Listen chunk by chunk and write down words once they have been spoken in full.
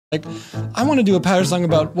Like, I want to do a patter song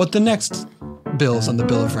about what the next bills on the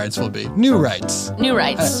Bill of Rights will be. New rights. New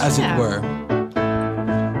rights. As it were.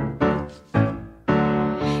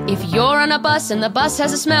 If you're on a bus and the bus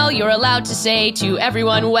has a smell, you're allowed to say to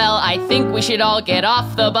everyone, well, I think we should all get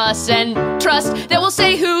off the bus and trust that we'll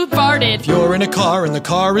say who farted. If you're in a car and the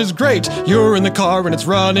car is great, you're in the car and it's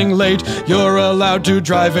running late, you're allowed to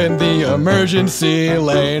drive in the emergency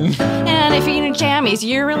lane. And if you're in jammies,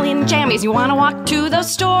 you're really in jammies, you wanna walk to the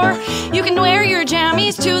store, you can wear your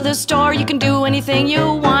jammies to the store, you can do anything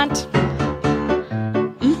you want.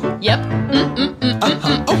 Yep.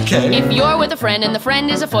 Okay. If you're with a friend and the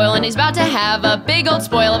friend is a foil and he's about to have a big old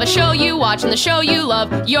spoil of a show you watch and the show you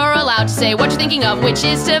love, you're allowed to say what you're thinking of, which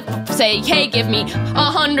is to say, hey, give me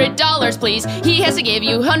 $100, please. He has to give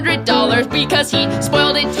you $100 because he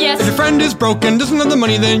spoiled it, yes. If your friend is broken, doesn't have the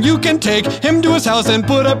money, then you can take him to his house and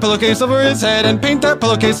put a pillowcase over his head and paint that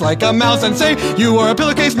pillowcase like a mouse and say, you are a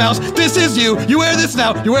pillowcase mouse, this is you. You wear this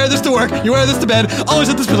now, you wear this to work, you wear this to bed, always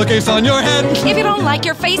have this pillowcase on your head. If you don't like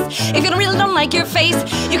your face, if you really don't like your face,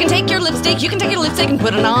 you can take your lipstick, and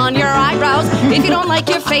put it on your eyebrows. If you don't like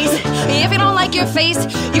your face,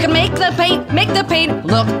 you can make the paint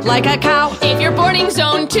look like a cow. If you're boarding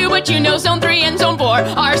zone 2, but you know zone 3 and zone 4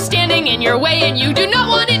 are standing in your way and you do not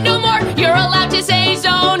want it no more, you're allowed to say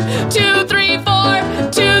zone 2, 3,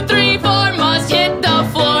 4, 2, 3, 4 must hit the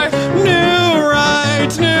floor. New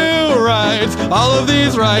rights, all of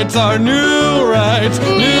these rights are new rights,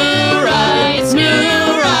 New rights, new